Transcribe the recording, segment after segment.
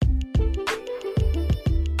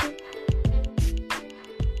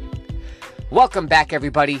Welcome back,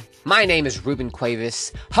 everybody. My name is Ruben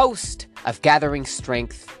Cuevas, host of Gathering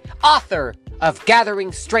Strength, author of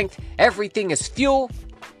Gathering Strength, Everything is Fuel.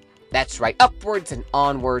 That's right, upwards and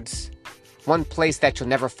onwards. One place that you'll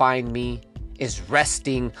never find me is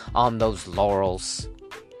resting on those laurels.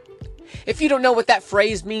 If you don't know what that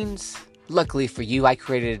phrase means, luckily for you, I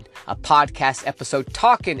created a podcast episode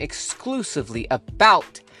talking exclusively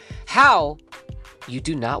about how you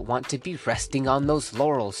do not want to be resting on those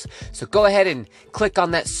laurels. So go ahead and click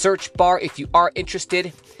on that search bar if you are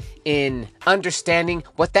interested in understanding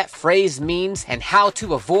what that phrase means and how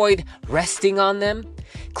to avoid resting on them.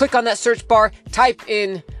 Click on that search bar, type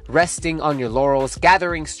in resting on your laurels,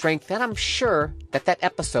 gathering strength, and I'm sure that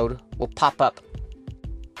episode will pop up.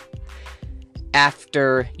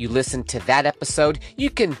 After you listen to that episode,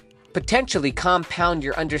 you can potentially compound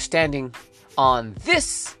your understanding on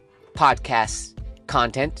this podcast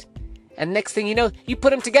content, and next thing you know, you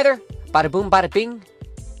put them together, bada boom, bada bing,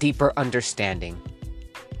 deeper understanding.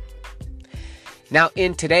 Now,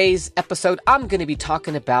 in today's episode, I'm going to be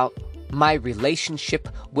talking about my relationship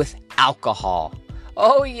with alcohol.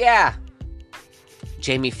 Oh yeah,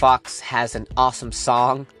 Jamie Foxx has an awesome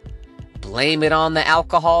song, Blame It on the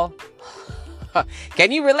Alcohol.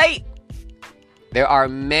 Can you relate? There are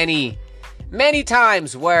many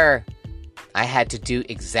times where I had to do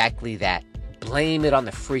exactly that. Blame it on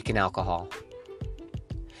the freaking alcohol.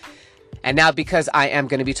 And now, because I am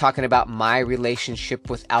going to be talking about my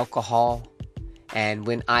relationship with alcohol, and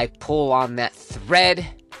when I pull on that thread,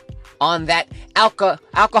 on that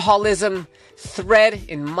alcoholism thread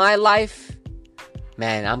in my life,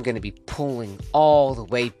 man, I'm going to be pulling all the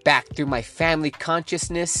way back through my family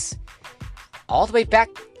consciousness, all the way back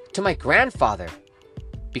to my grandfather.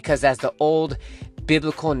 Because as the old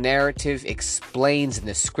biblical narrative explains in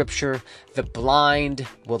the scripture, the blind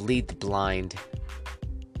will lead the blind.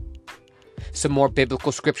 Some more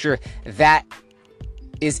biblical scripture that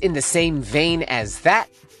is in the same vein as that.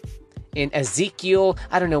 In Ezekiel,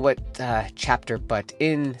 I don't know what chapter, but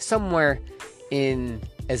somewhere in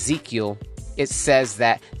Ezekiel, it says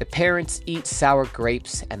that the parents eat sour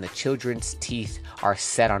grapes and the children's teeth are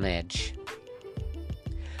set on edge.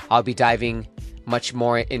 I'll be diving much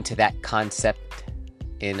more into that concept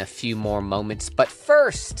in a few more moments. But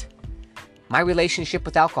first, my relationship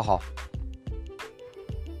with alcohol.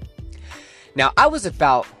 Now, I was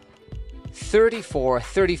about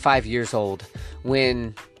 35 years old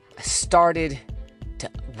when I started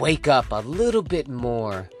to wake up a little bit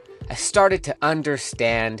more. I started to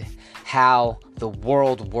understand how the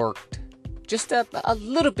world worked just a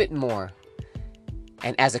little bit more.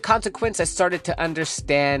 And as a consequence, I started to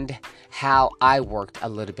understand how I worked a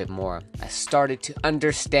little bit more. I started to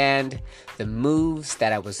understand the moves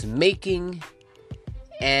that I was making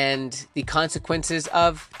and the consequences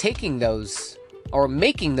of taking those or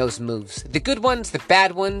making those moves. The good ones, the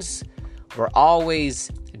bad ones, were always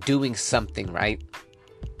doing something, right?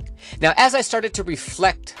 Now, as I started to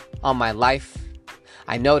reflect on my life,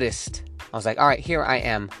 I noticed, I was like, all right, here I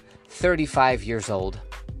am, 35 years old.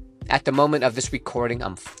 At the moment of this recording,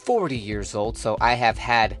 I'm 40 years old, so I have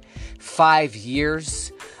had 5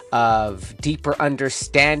 years of deeper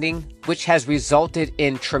understanding, which has resulted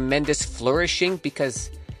in tremendous flourishing, because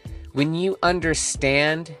when you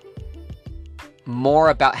understand more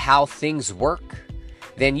about how things work,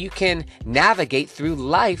 then you can navigate through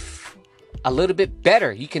life a little bit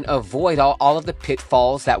better. You can avoid all of the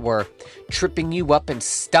pitfalls that were tripping you up and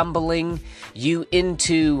stumbling you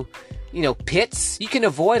into pits. You can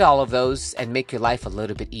avoid all of those and make your life a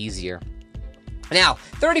little bit easier. Now,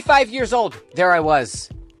 35 years old, there I was,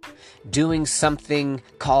 doing something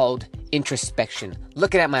called introspection,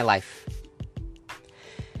 looking at my life.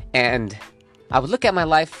 And I would look at my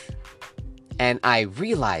life and I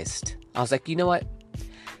realized, I was like, you know what?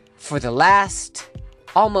 For the last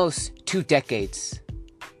almost 2 decades,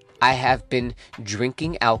 I have been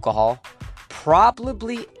drinking alcohol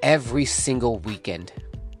probably every single weekend.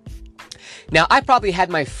 Now, I probably had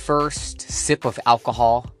my first sip of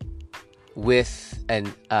alcohol with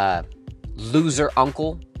an loser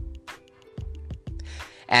uncle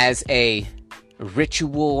as a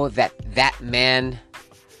ritual that man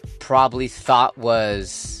probably thought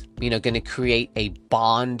was, going to create a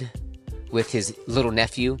bond with his little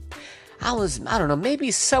nephew. I don't know,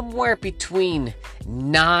 maybe somewhere between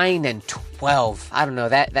 9 and 12. I don't know,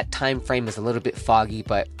 that time frame is a little bit foggy,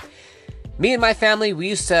 but me and my family, we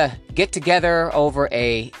used to get together over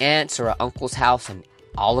a aunt's or an uncle's house, and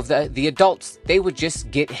all of the adults, they would just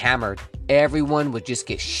get hammered. Everyone would just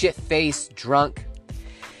get shit-faced, drunk,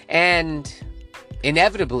 and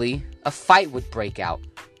inevitably, a fight would break out.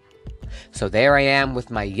 So there I am with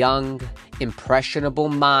my young, impressionable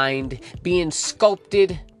mind being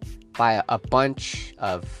sculpted by a bunch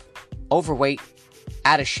of overweight,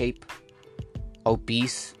 out of shape,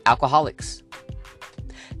 obese alcoholics.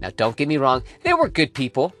 Now, don't get me wrong, they were good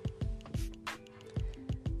people.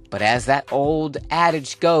 But as that old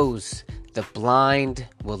adage goes, the blind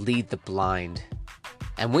will lead the blind.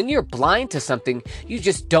 And when you're blind to something, you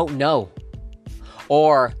just don't know.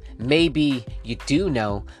 Or maybe you do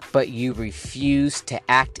know, but you refuse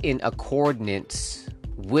to act in accordance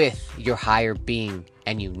with your higher being.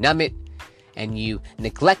 And you numb it, and you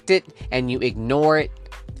neglect it, and you ignore it.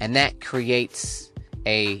 And that creates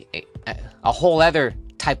a whole other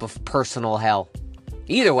type of personal hell.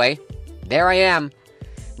 Either way, there I am,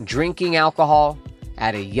 drinking alcohol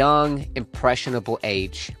at a young, impressionable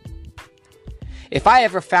age. If I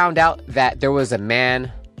ever found out that there was a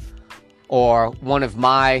man or one of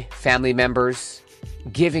my family members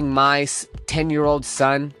giving my 10-year-old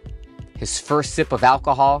son his first sip of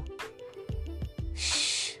alcohol,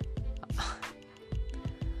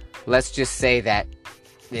 let's just say that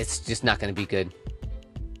it's just not going to be good.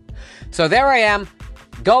 So there I am,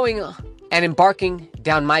 going and embarking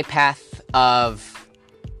down my path of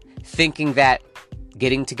thinking that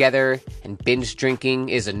getting together and binge drinking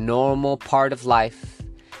is a normal part of life.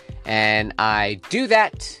 And I do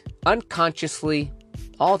that unconsciously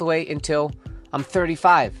all the way until I'm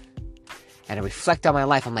 35. And I reflect on my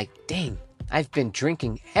life. I'm like, dang, I've been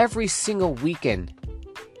drinking every single weekend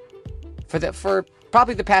for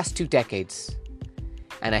probably the past 2 decades.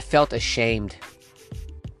 And I felt ashamed.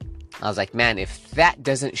 I was like, man, if that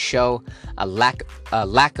doesn't show a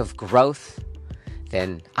lack of growth,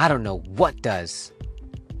 then I don't know what does.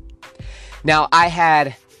 Now, I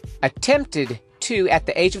had attempted to, at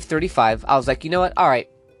the age of 35, I was like, you know what? All right,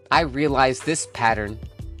 I realize this pattern.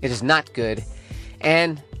 It is not good.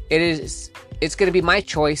 And it's going to be my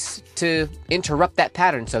choice to interrupt that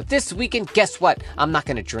pattern. So this weekend, guess what? I'm not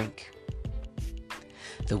going to drink.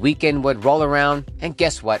 The weekend would roll around, and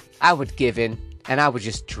guess what? I would give in, and I would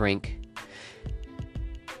just drink.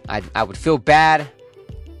 I would feel bad,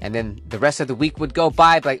 and then the rest of the week would go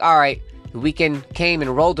by, like, all right, the weekend came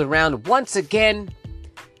and rolled around once again.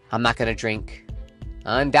 I'm not going to drink.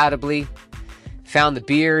 Undoubtedly, found the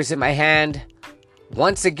beers in my hand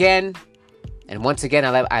once again, and once again,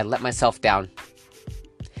 I let myself down.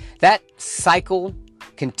 That cycle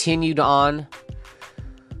continued on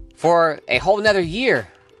for a whole nother year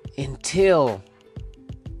until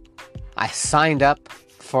I signed up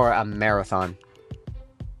for a marathon.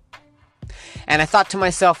 And I thought to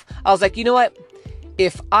myself, I was like, you know what?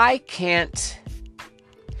 If I can't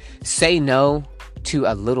say no to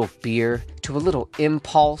a little beer, to a little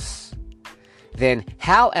impulse, then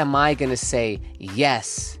how am I going to say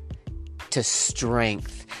yes to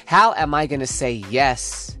strength? How am I going to say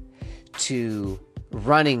yes to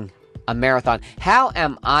running a marathon? How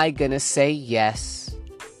am I going to say yes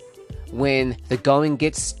when the going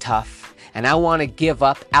gets tough and I want to give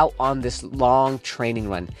up out on this long training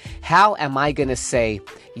run? How am I going to say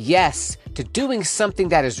yes to doing something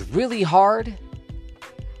that is really hard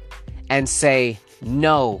and say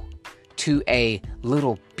no to a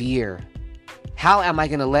little beer? How am I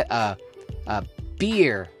going to let a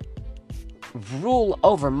beer rule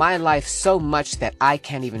over my life so much that I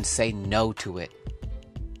can't even say no to it?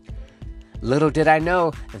 Little did I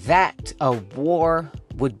know that a war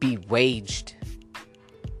would be waged.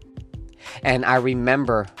 And I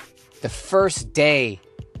remember the first day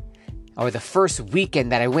or the first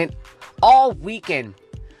weekend that I went all weekend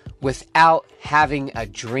without having a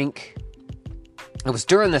drink. It was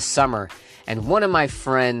during the summer, and one of my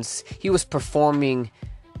friends, he was performing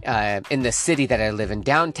in the city that I live in,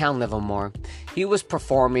 downtown Livermore. He was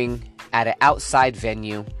performing at an outside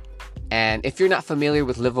venue. And if you're not familiar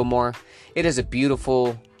with Livermore, it is a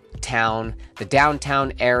beautiful town. The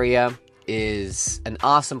downtown area is an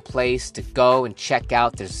awesome place to go and check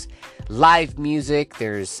out. There's live music.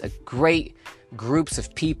 There's a great groups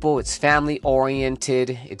of people. It's family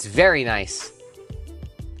oriented. It's very nice.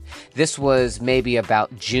 This was maybe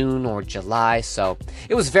about June or July, so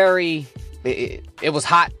it was it was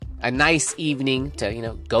hot. A nice evening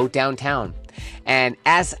to, go downtown. And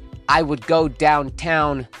as I would go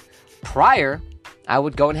downtown prior, I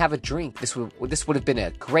would go and have a drink. This would have been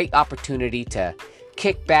a great opportunity to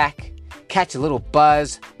kick back, catch a little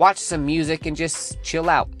buzz, watch some music, and just chill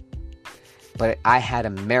out. But I had a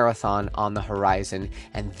marathon on the horizon,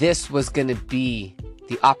 and this was going to be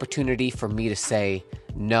the opportunity for me to say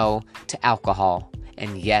no to alcohol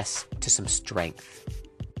and yes to some strength.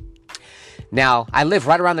 Now, I live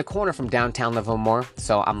right around the corner from downtown Livermore,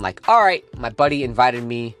 so I'm like, all right, my buddy invited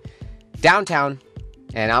me downtown,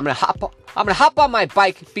 and I'm gonna hop on my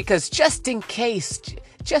bike, because just in case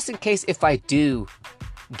if I do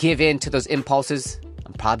give in to those impulses,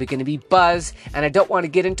 I'm probably gonna be buzzed, and I don't want to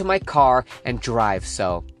get into my car and drive.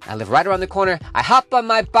 So I live right around the corner. I hop on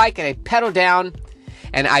my bike and I pedal down,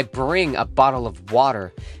 and I bring a bottle of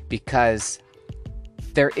water, because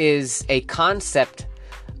there is a concept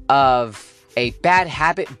of a bad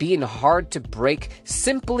habit being hard to break,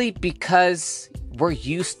 simply because we're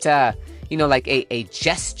used to, like a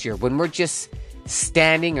gesture. When we're just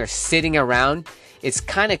standing or sitting around, it's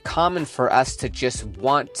kind of common for us to just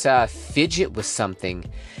want to fidget with something.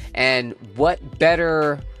 And what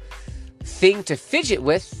better thing to fidget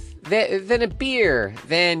with than a beer,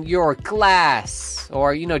 than your glass,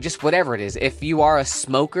 or, just whatever it is. If you are a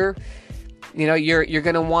smoker, you're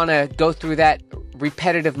going to want to go through that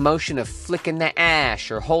repetitive motion of flicking the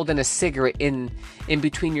ash or holding a cigarette in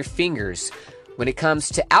between your fingers. When it comes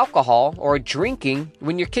to alcohol or drinking,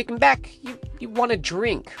 when you're kicking back, you want to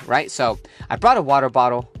drink, right? So I brought a water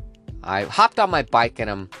bottle. I hopped on my bike, and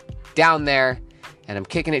I'm down there, and I'm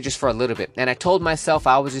kicking it just for a little bit. And I told myself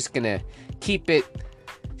I was just going to keep it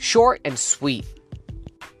short and sweet.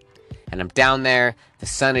 And I'm down there, the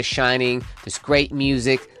sun is shining, there's great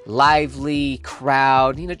music, lively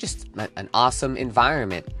crowd, just an awesome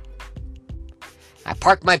environment. I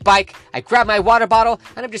park my bike, I grab my water bottle,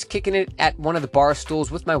 and I'm just kicking it at one of the bar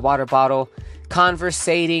stools with my water bottle,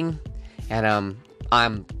 conversating, and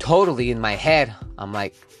I'm totally in my head. I'm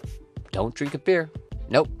like, don't drink a beer.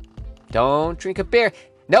 Nope. Don't drink a beer.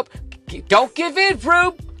 Nope. Don't give in,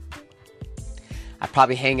 Rube. I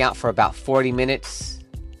probably hang out for about 40 minutes,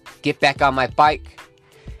 get back on my bike,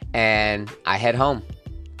 and I head home.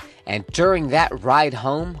 And during that ride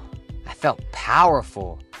home, I felt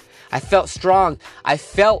powerful. I felt strong. I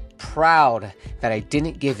felt proud that I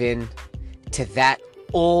didn't give in to that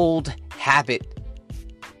old habit.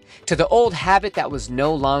 To the old habit that was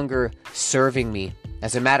no longer serving me.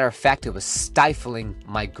 As a matter of fact, it was stifling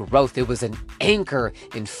my growth. It was an anchor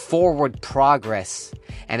in forward progress.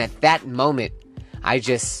 And at that moment, I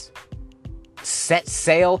just set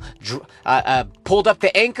sail, pulled up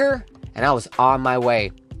the anchor, and I was on my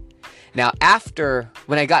way. Now,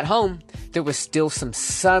 when I got home, there was still some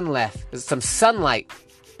sunlight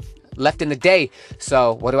left in the day.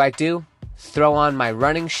 So what do? Throw on my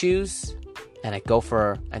running shoes, and I go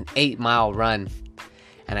for an 8-mile run.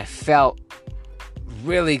 And I felt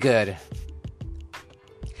really good.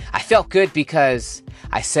 I felt good because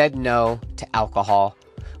I said no to alcohol,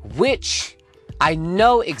 which I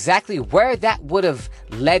know exactly where that would have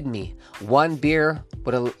led me. One beer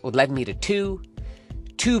would have led me to 2.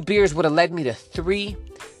 2 beers would have led me to 3.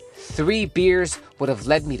 3 beers would have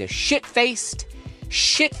led me to shit-faced.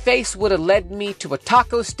 Shit-faced would have led me to a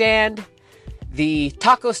taco stand. The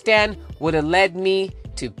taco stand would have led me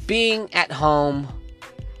to being at home,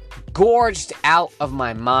 gorged out of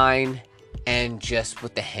my mind, and just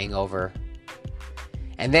with the hangover.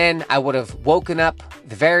 And then I would have woken up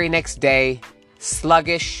the very next day,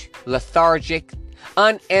 sluggish, lethargic,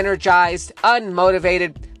 unenergized,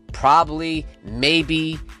 unmotivated, probably,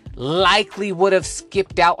 maybe, likely would have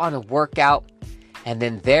skipped out on a workout. And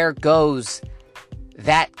then there goes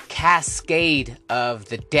that cascade of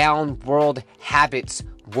the downworld habits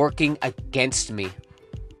working against me.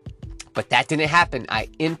 But that didn't happen. I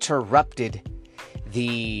interrupted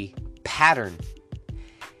the pattern.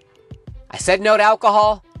 I said no to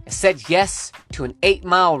alcohol. I said yes to an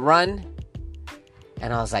 8-mile run.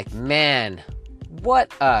 And I was like, man,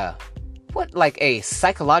 what a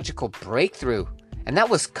psychological breakthrough. And that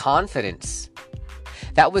was confidence.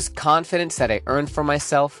 That was confidence that I earned for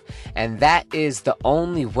myself. And that is the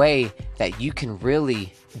only way that you can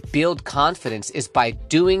really build confidence, is by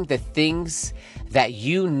doing the things that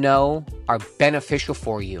you know are beneficial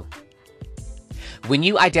for you. When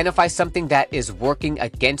you identify something that is working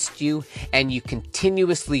against you and you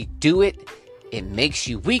continuously do it, it makes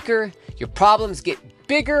you weaker, your problems get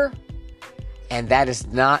bigger, and that is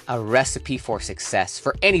not a recipe for success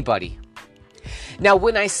for anybody. Now,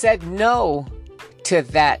 when I said no to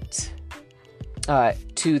that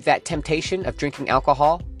temptation of drinking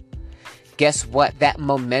alcohol, guess what? That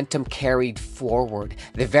momentum carried forward.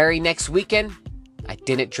 The very next weekend, I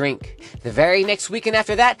didn't drink. The very next weekend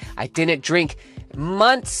after that, I didn't drink. 1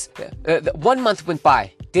 month went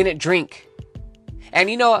by, didn't drink. And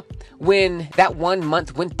when that 1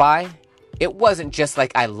 month went by, it wasn't just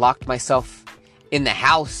like I locked myself in the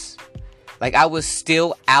house. Like, I was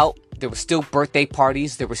still out. There were still birthday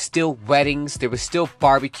parties. There were still weddings. There were still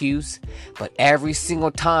barbecues. But every single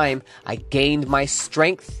time I gained my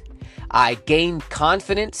strength, I gained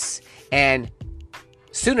confidence, and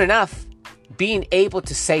soon enough, being able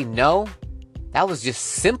to say no, that was just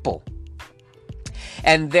simple.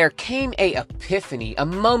 And there came a epiphany, a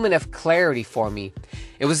moment of clarity for me.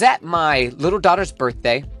 It was at my little daughter's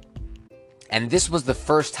birthday, and this was the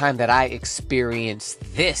first time that I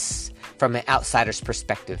experienced this from an outsider's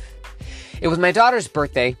perspective. It was my daughter's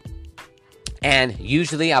birthday, and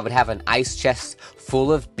usually I would have an ice chest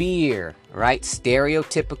full of beer, right?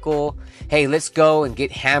 Stereotypical, hey, let's go and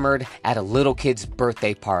get hammered at a little kid's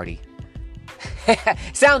birthday party.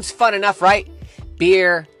 Sounds fun enough, right?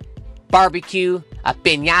 Beer, barbecue, a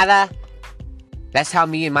piñata. That's how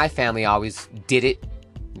me and my family always did it.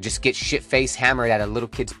 Just get shit-faced hammered at a little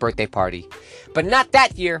kid's birthday party. But not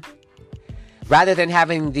that year. Rather than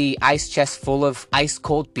having the ice chest full of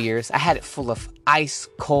ice-cold beers, I had it full of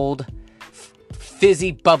ice-cold,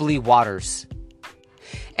 fizzy, bubbly waters.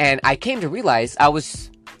 And I came to realize I was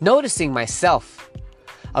noticing myself.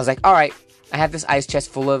 I was like, all right, I have this ice chest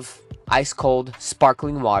full of ice-cold,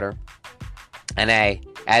 sparkling water. And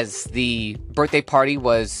as the birthday party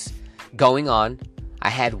was going on, I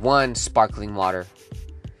had one sparkling water.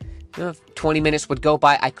 20 minutes would go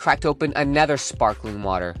by, I cracked open another sparkling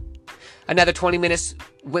water. Another 20 minutes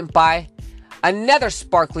went by, another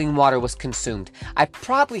sparkling water was consumed. I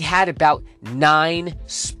probably had about 9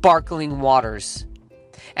 sparkling waters.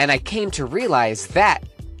 And I came to realize that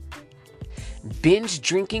binge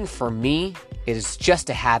drinking for me is just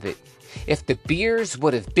a habit. If the beers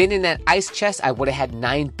would have been in that ice chest, I would have had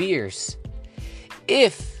 9 beers.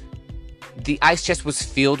 If the ice chest was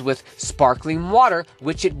filled with sparkling water,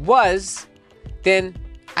 which it was, then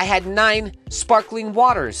I had 9 sparkling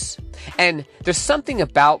waters. And there's something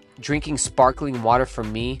about drinking sparkling water for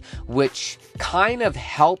me which kind of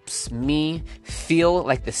helps me feel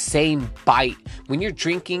like the same bite. When you're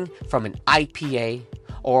drinking from an IPA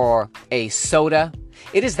or a soda,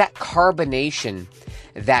 it is that carbonation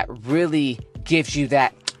that really gives you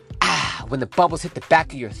that when the bubbles hit the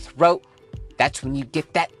back of your throat. That's when you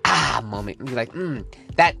get that moment. And you're like,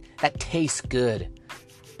 that tastes good.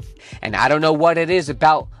 And I don't know what it is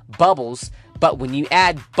about bubbles, but when you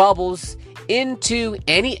add bubbles into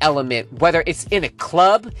any element, whether it's in a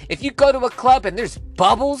club, if you go to a club and there's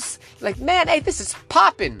bubbles, you're like, man, hey, this is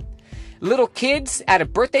popping. Little kids at a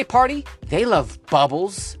birthday party, they love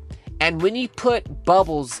bubbles. And when you put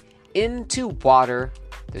bubbles into water,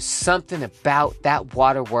 there's something about that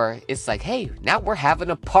water where it's like, hey, now we're having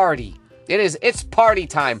a party. It's party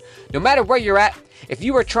time. No matter where you're at, if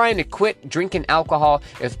you are trying to quit drinking alcohol,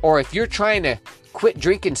 if you're trying to quit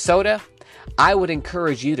drinking soda, I would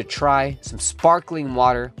encourage you to try some sparkling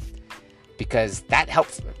water because that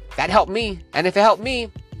helped me. And if it helped me,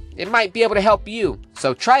 it might be able to help you.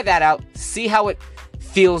 So try that out, see how it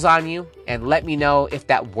feels on you, and let me know if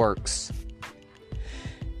that works.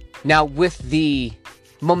 Now, with the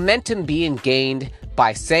momentum being gained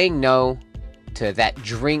by saying no to that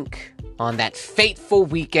drink on that fateful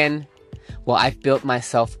weekend, well, I've built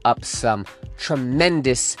myself up some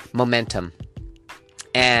tremendous momentum.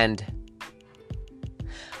 And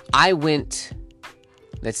I went,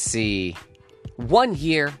 1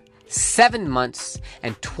 year, 7 months,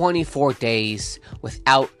 and 24 days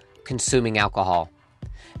without consuming alcohol.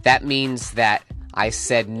 That means that I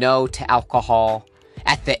said no to alcohol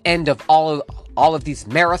at the end of all of these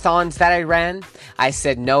marathons that I ran. I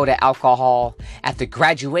said no to alcohol at the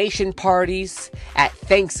graduation parties, at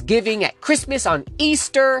Thanksgiving, at Christmas, on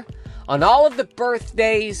Easter, on all of the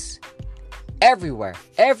birthdays, everywhere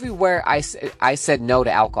I said no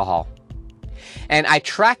to alcohol. And I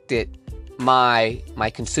tracked my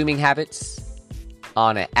consuming habits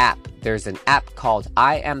on an app. There's an app called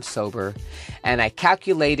I Am Sober, and I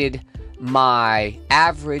calculated my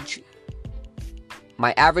average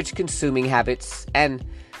consuming habits, and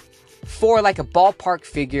for like a ballpark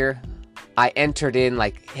figure, I entered in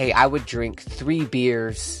like, hey, I would drink 3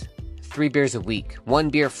 beers a week. 1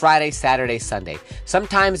 beer Friday, Saturday, Sunday.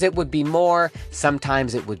 Sometimes it would be more,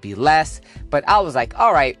 sometimes it would be less, but I was like,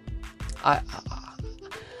 all right.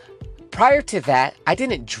 Prior to that, I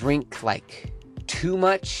didn't drink like too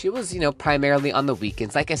much. It was, primarily on the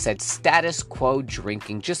weekends. Like I said, status quo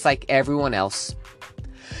drinking, just like everyone else.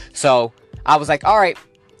 So I was like, all right,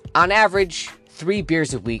 on average, 3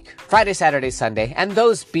 beers a week, Friday, Saturday, Sunday, and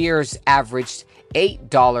those beers averaged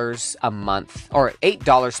 $8 a month, or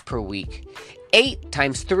 $8 per week. 8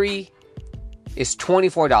 times 3 is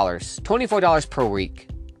 $24. $24 per week.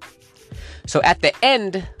 So at the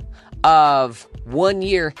end of 1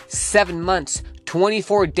 year, 7 months,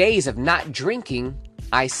 24 days of not drinking,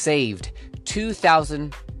 I saved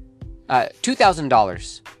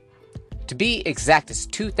 $2,000. To be exact, it's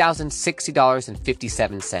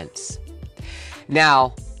 $2,060.57.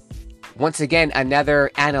 Now, Once again,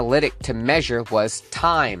 another analytic to measure was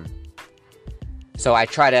time. So I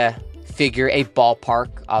try to figure a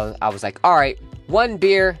ballpark. I was like, all right, one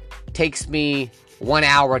beer takes me 1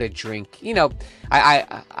 hour to drink. You know,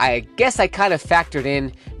 I guess I kind of factored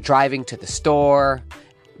in driving to the store,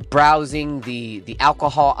 browsing the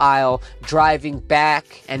alcohol aisle, driving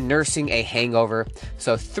back, and nursing a hangover.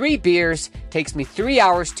 So 3 beers takes me 3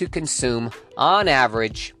 hours to consume on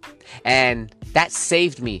average, and that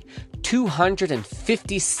saved me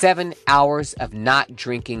 257 hours of not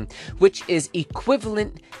drinking, which is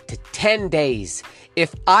equivalent to 10 days.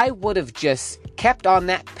 If I would have just kept on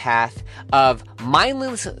that path of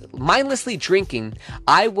mindlessly drinking,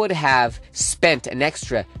 I would have spent an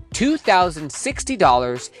extra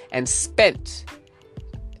 $2,060 and spent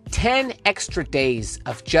 10 extra days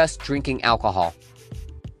of just drinking alcohol.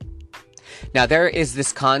 Now, there is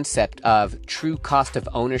this concept of true cost of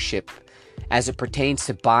ownership as it pertains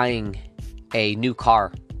to buying a new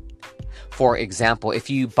car. For example, if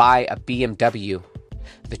you buy a BMW,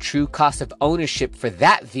 the true cost of ownership for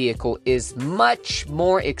that vehicle is much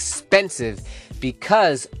more expensive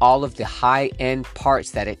because all of the high-end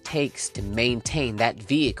parts that it takes to maintain that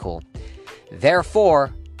vehicle.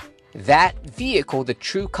 Therefore, that vehicle, the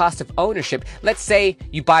true cost of ownership, let's say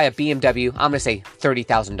you buy a BMW, I'm going to say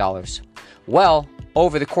 $30,000. Well,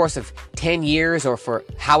 over the course of 10 years or for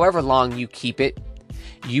however long you keep it,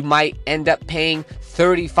 you might end up paying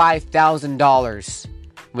 $35,000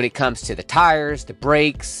 when it comes to the tires, the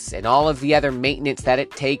brakes, and all of the other maintenance that it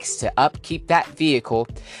takes to upkeep that vehicle.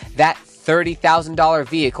 That $30,000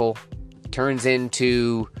 vehicle turns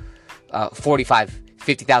into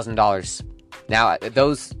 $50,000. Now,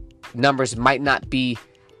 those numbers might not be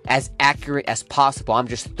as accurate as possible. I'm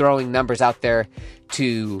just throwing numbers out there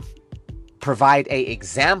to provide an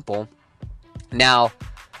example. Now,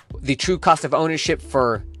 the true cost of ownership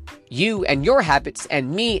for you and your habits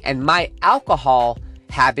and me and my alcohol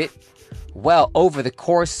habit, well, over the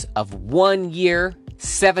course of 1 year,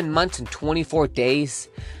 7 months, and 24 days,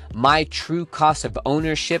 my true cost of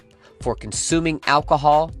ownership for consuming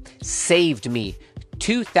alcohol saved me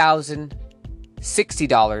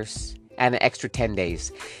 $2,060 and an extra 10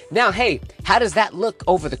 days. Now, hey, how does that look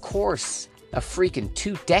over the course of freaking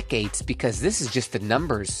 2 decades? Because this is just the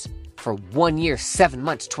numbers for 1 year, 7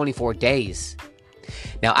 months, 24 days.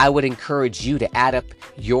 Now, I would encourage you to add up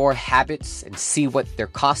your habits and see what they're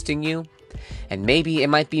costing you. And maybe it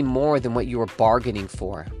might be more than what you were bargaining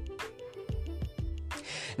for.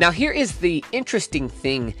 Now, here is the interesting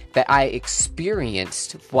thing that I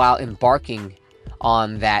experienced while embarking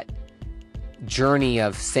on that journey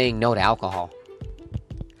of saying no to alcohol.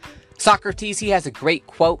 Socrates, he has a great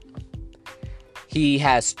quote. He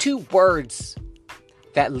has 2 words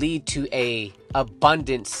that lead to a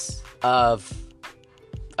abundance of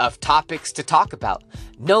topics to talk about.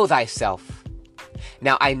 Know thyself.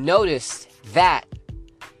 Now, I noticed that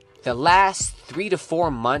the last 3 to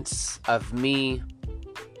 4 months of me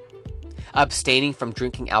abstaining from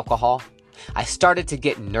drinking alcohol, I started to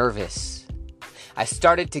get nervous. I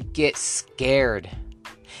started to get scared.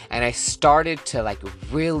 And I started to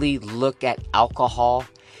really look at alcohol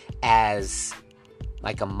as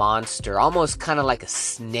like a monster, almost kind of like a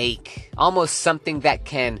snake, almost something that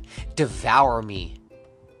can devour me.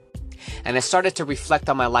 And I started to reflect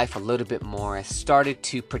on my life a little bit more. I started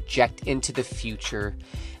to project into the future,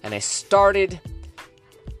 and I started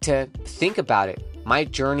to think about it, my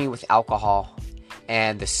journey with alcohol,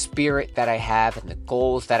 and the spirit that I have, and the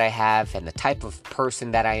goals that I have, and the type of person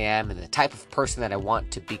that I am, and the type of person that I want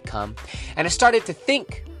to become. And I started to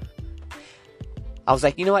think, I was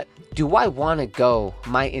like, you know what? Do I want to go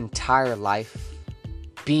my entire life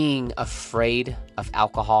being afraid of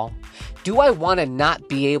alcohol? Do I want to not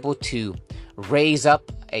be able to raise up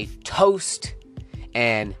a toast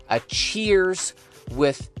and a cheers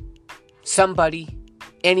with somebody,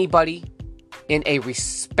 anybody, in a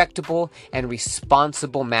respectable and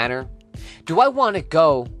responsible manner? Do I want to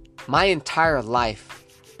go my entire life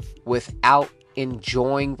without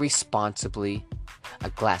enjoying responsibly a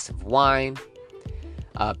glass of wine,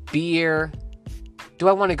 a beer? Do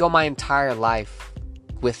I want to go my entire life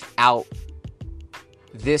without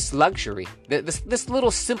this luxury, this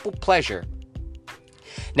little simple pleasure?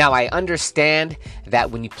 Now, I understand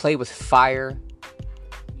that when you play with fire,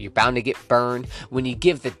 you're bound to get burned. When you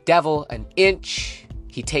give the devil an inch,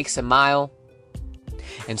 he takes a mile.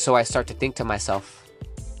 And so I start to think to myself,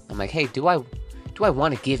 I'm like, hey, do I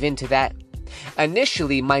want to give in to that?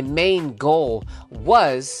 Initially, my main goal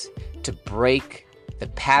was to break the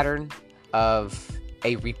pattern of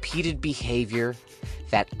a repeated behavior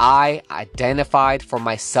that I identified for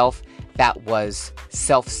myself that was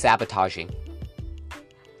self-sabotaging.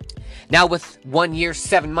 Now, with 1 year,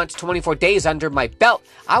 7 months, 24 days under my belt,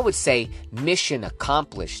 I would say mission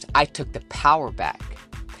accomplished. I took the power back.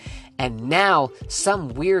 And now, some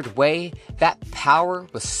weird way, that power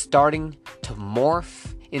was starting to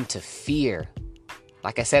morph into fear.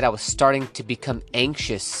 Like I said, I was starting to become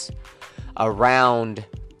anxious around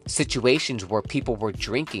situations where people were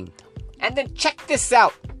drinking. And then check this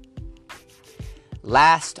out.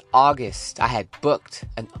 Last August, I had booked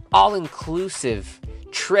an all-inclusive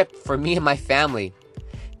trip for me and my family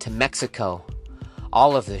to Mexico.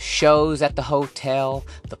 All of the shows at the hotel,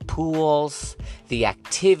 the pools, the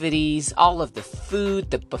activities, all of the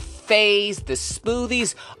food, the buffets, the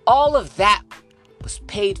smoothies, all of that was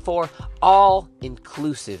paid for, all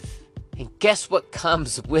inclusive. And guess what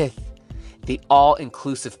comes with the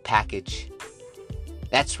all-inclusive package?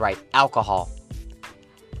 That's right, alcohol.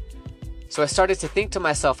 So I started to think to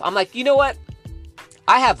myself, I'm like, you know what?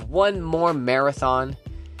 I have one more marathon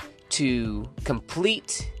to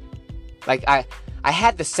complete. Like I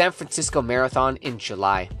had the San Francisco Marathon in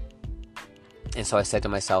July. And so I said to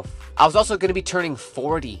myself, I was also going to be turning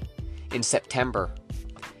 40 in September.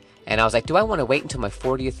 And I was like, do I want to wait until my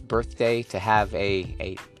 40th birthday to have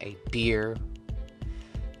a beer?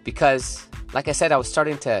 Because, like I said, I was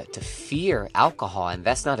starting to fear alcohol. And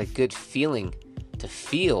that's not a good feeling to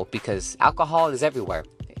feel, because alcohol is everywhere.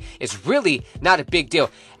 It's really not a big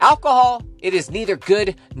deal. Alcohol, it is neither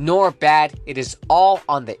good nor bad. It is all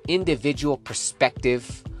on the individual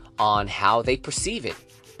perspective on how they perceive it.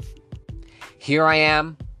 Here I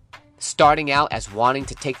am, starting out as wanting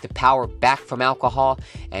to take the power back from alcohol,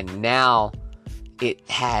 and now it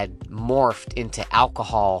had morphed into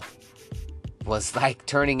alcohol was like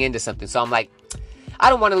turning into something. So I'm like, I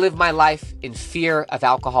don't want to live my life in fear of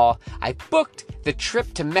alcohol. I booked the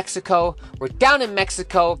trip to Mexico. We're down in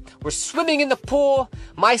Mexico. We're swimming in the pool.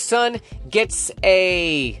 My son gets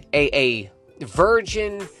a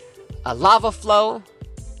virgin lava flow,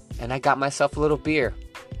 and I got myself a little beer.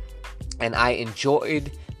 And I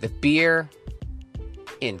enjoyed the beer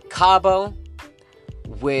in Cabo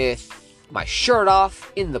with my shirt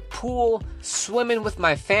off in the pool, swimming with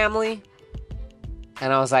my family.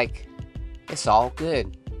 And I was like, it's all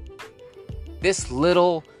good. This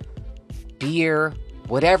little beer,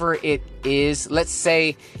 whatever it is, let's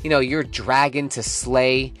say, your dragon to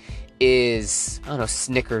slay is, I don't know,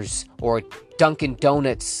 Snickers or Dunkin'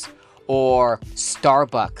 Donuts or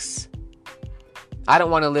Starbucks. I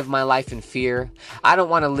don't want to live my life in fear. I don't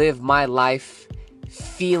want to live my life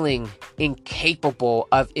feeling incapable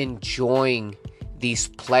of enjoying these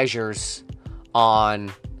pleasures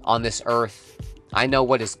on this earth. I know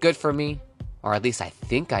what is good for me. Or at least I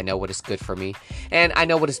think I know what is good for me. And I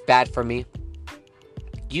know what is bad for me.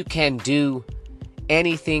 You can do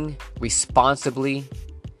anything responsibly.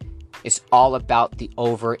 It's all about the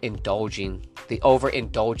overindulgence.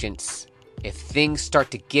 If things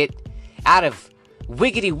start to get out of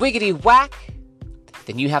wiggity whack,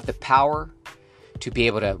 then you have the power to be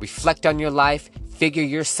able to reflect on your life, figure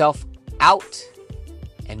yourself out,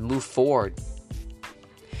 and move forward.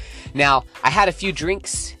 Now, I had a few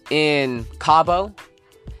drinks in Cabo,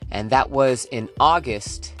 and that was in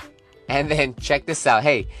August. And then check this out.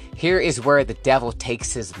 Hey, here is where the devil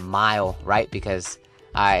takes his mile, right? Because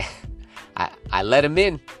I let him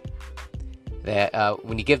in.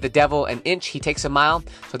 When you give the devil an inch, he takes a mile.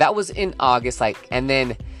 So that was in August, and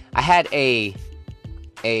then I had a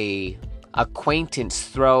acquaintance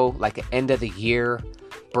throw like an end of the year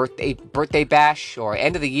birthday bash, or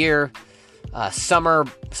end of the year summer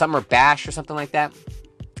bash or something like that.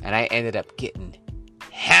 And I ended up getting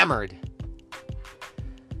hammered.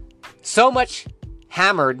 So much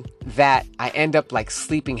hammered that I end up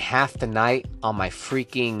sleeping half the night on my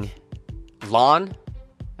freaking lawn.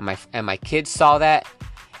 And my kids saw that,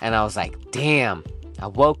 and I was like, damn. I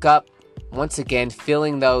woke up once again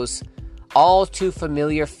feeling those all too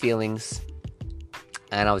familiar feelings.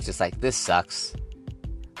 And I was just like, this sucks.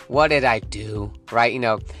 What did I do? Right?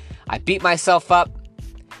 I beat myself up.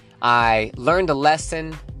 I learned a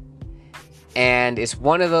lesson. And it's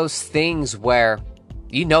one of those things where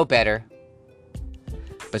you know better.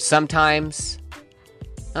 But sometimes,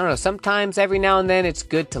 I don't know, sometimes every now and then it's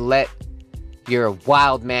good to let your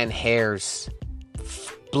wild man hairs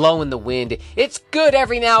blow in the wind. It's good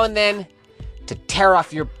every now and then to tear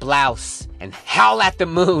off your blouse and howl at the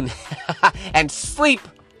moon and sleep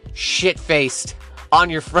shit-faced on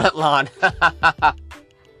your front lawn.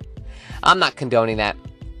 I'm not condoning that,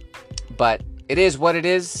 but it is what it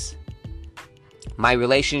is. My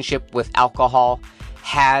relationship with alcohol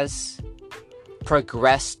has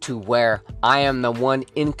progress to where I am the one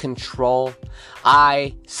in control.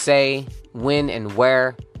 I say when and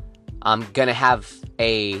where I'm gonna have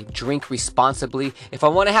a drink responsibly. If I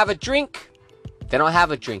want to have a drink, then I'll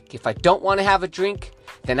have a drink. If I don't want to have a drink,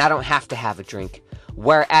 then I don't have to have a drink.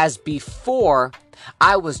 Whereas before,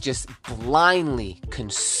 I was just blindly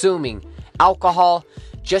consuming alcohol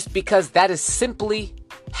just because that is simply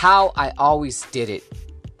how I always did it.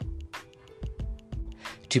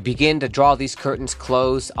 To begin to draw these curtains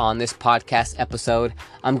close on this podcast episode,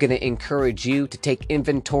 I'm going to encourage you to take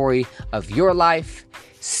inventory of your life,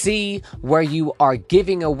 see where you are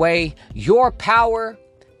giving away your power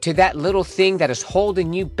to that little thing that is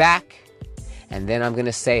holding you back. And then I'm going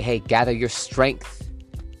to say, hey, gather your strength,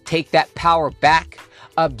 take that power back,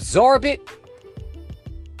 absorb it,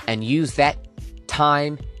 and use that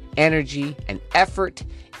time, energy, and effort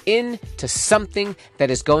into something that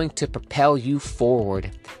is going to propel you forward.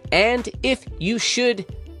 And if you should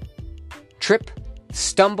trip,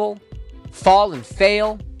 stumble, fall, and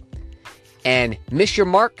fail, and miss your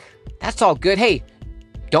mark, that's all good. Hey,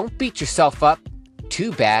 don't beat yourself up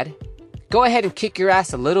too bad. Go ahead and kick your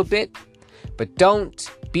ass a little bit, but don't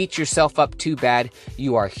beat yourself up too bad.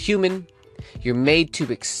 You are human. You're made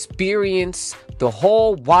to experience the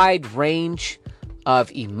whole wide range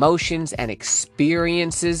of emotions and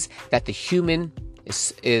experiences that the human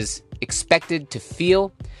is expected to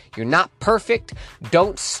feel. You're not perfect.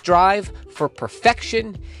 Don't strive for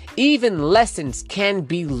perfection. Even lessons can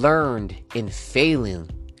be learned in failing.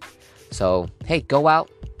 So, hey, go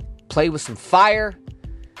out, play with some fire.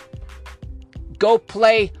 Go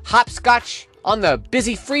play hopscotch on the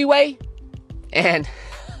busy freeway. And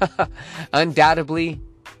undoubtedly,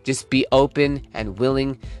 just be open and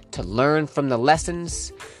willing to learn from the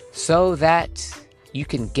lessons so that you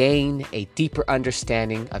can gain a deeper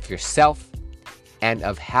understanding of yourself and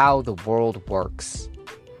of how the world works.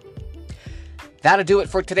 That'll do it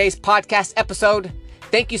for today's podcast episode.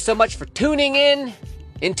 Thank you so much for tuning in.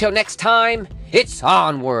 Until next time, it's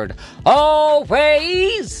onward,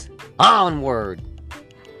 always onward.